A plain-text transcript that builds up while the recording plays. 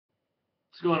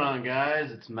What's going on, guys?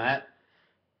 It's Matt.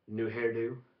 New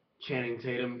hairdo. Channing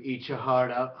Tatum, eat your heart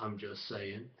out. I'm just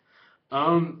saying.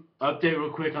 Update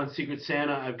real quick on Secret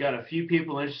Santa. I've got a few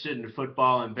people interested in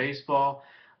football and baseball.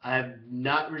 I have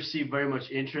not received very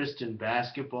much interest in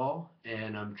basketball,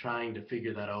 and I'm trying to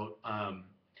figure that out.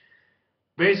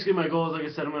 Basically, my goal is, like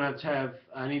I said,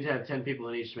 I need to have 10 people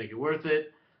in each to make it worth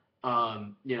it.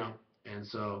 And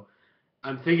so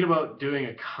I'm thinking about doing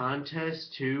a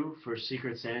contest too for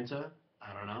Secret Santa.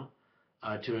 I don't know,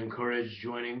 to encourage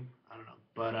joining. I don't know,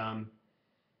 but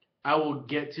I will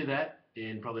get to that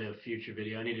in probably a future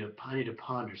video. I need to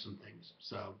ponder some things.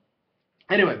 So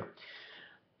anyway,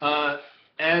 uh,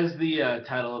 as the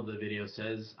title of the video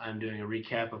says, I'm doing a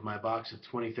recap of my box of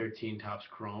 2013 Topps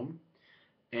Chrome,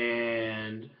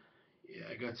 and yeah,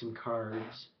 I got some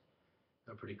cards.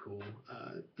 They're pretty cool.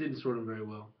 Didn't sort them very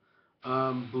well.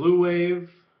 Blue Wave,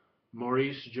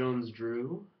 Maurice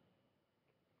Jones-Drew.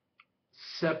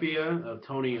 Sepia of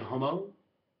Tony Homo.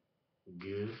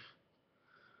 Good.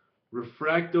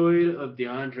 Refractoid of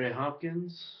DeAndre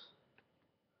Hopkins.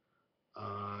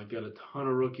 I got a ton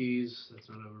of rookies. That's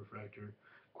not a refractor.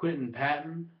 Quentin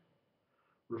Patton.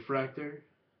 Refractor.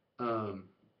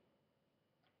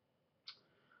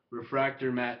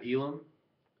 Refractor Matt Elam.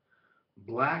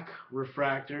 Black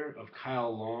refractor of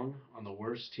Kyle Long on the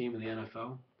worst team in the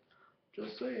NFL.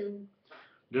 Just saying.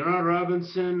 Denard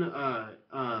Robinson.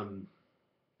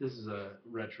 This is a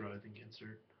retro, I think,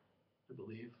 insert, I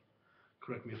believe.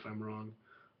 Correct me if I'm wrong.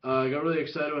 I got really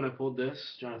excited when I pulled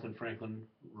this. Jonathan Franklin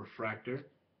refractor.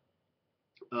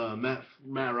 Matt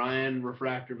Ryan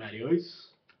refractor. Matty Ice.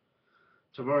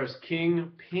 Tavares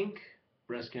King pink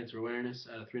breast cancer awareness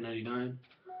out of 399.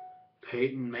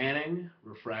 Peyton Manning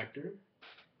refractor.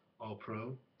 All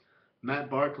pro.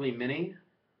 Matt Barkley mini.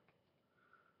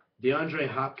 DeAndre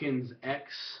Hopkins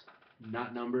X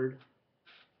not numbered.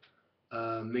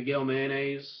 Miguel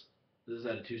Mayonnaise. This is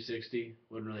at a 260.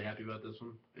 Wasn't really happy about this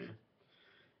one. Yeah.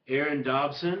 Aaron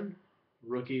Dobson,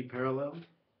 rookie parallel.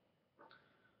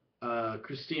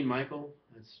 Christine Michael.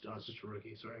 That's just a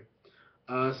rookie, sorry.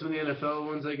 Some of the NFL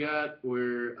ones I got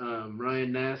were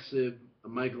Ryan Nassib,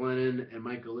 Mike Lennon, and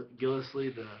Mike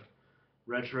Gillisley, the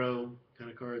retro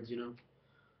kind of cards, you know.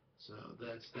 So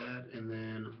that's that. And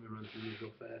then I'm going to run through these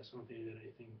real fast. I don't think I got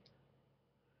anything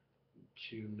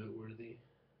too noteworthy.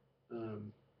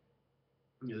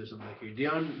 Yeah, there's something back here.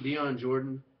 Dion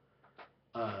Jordan,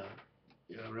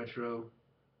 retro.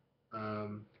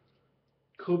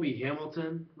 Kobe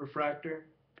Hamilton refractor,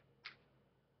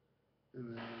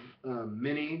 and then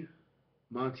mini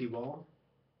Monty Ball.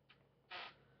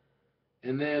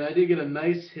 And then I did get a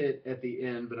nice hit at the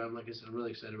end, but like I said, I'm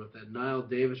really excited about that. Niall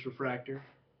Davis refractor.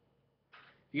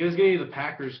 If you guys get any of the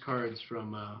Packers cards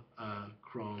from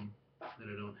Chrome that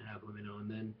I don't have, let me know. And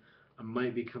then I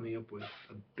might be coming up with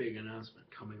a big announcement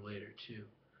coming later too.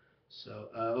 So,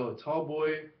 Tall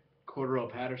Boy, Cordero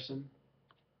Patterson.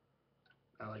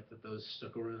 I like that those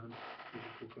stuck around. Those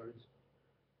are cool cards.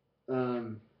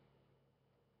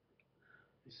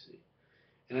 Let's see.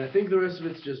 And I think the rest of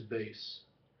it's just base.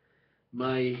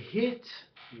 My hit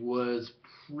was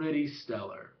pretty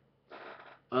stellar.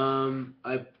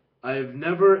 I've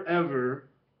never ever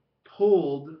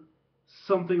pulled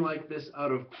something like this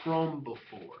out of Chrome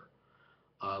before.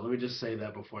 Let me just say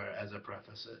that as I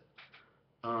preface it.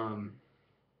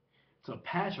 It's a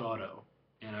patch auto,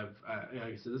 and like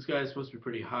I said, this guy is supposed to be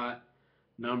pretty hot.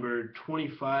 Numbered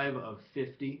 25 of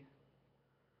 50.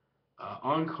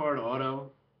 On-card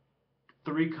auto,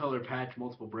 3-color patch,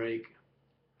 multiple break.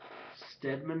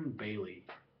 Stedman Bailey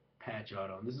patch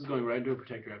auto. And this is going right into a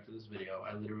protector after this video.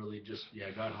 I literally just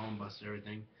got home, busted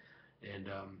everything, and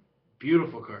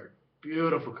beautiful card,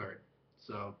 beautiful card.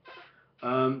 So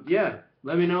yeah,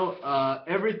 let me know.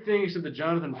 Everything except the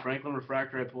Jonathan Franklin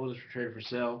refractor I pulled is for trade for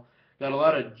sale. Got a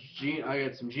lot of I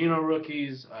got some Geno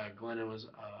rookies. Glennon was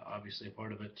obviously a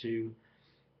part of it too.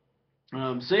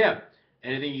 So yeah,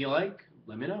 anything you like,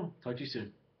 let me know. Talk to you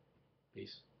soon.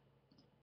 Peace.